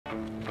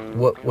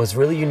What was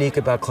really unique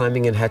about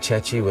climbing in Hetch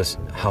Hetchy was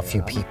how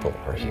few people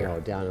are here.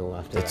 Down and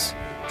left. It's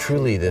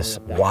truly this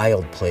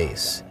wild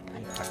place.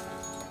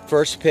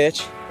 First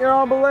pitch. You're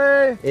on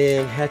belay.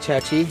 In Hetch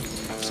Hetchy.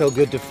 So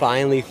good to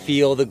finally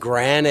feel the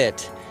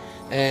granite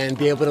and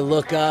be able to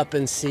look up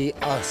and see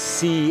a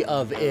sea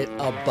of it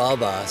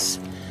above us.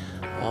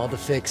 All the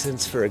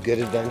fixins for a good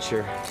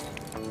adventure.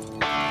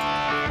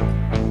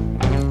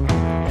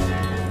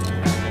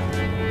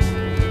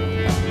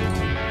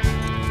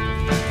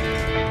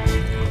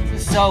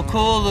 This is so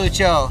cool,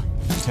 Lucho.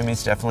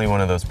 Timmy's definitely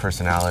one of those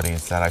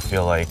personalities that I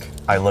feel like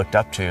I looked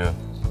up to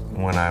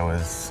when I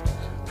was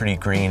pretty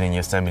green in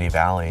Yosemite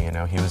Valley. You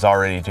know, he was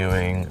already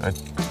doing a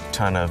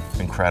ton of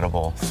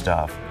incredible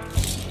stuff.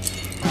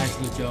 Nice,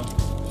 Lucho.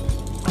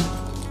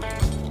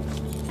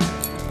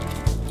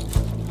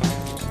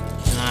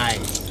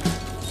 Nice.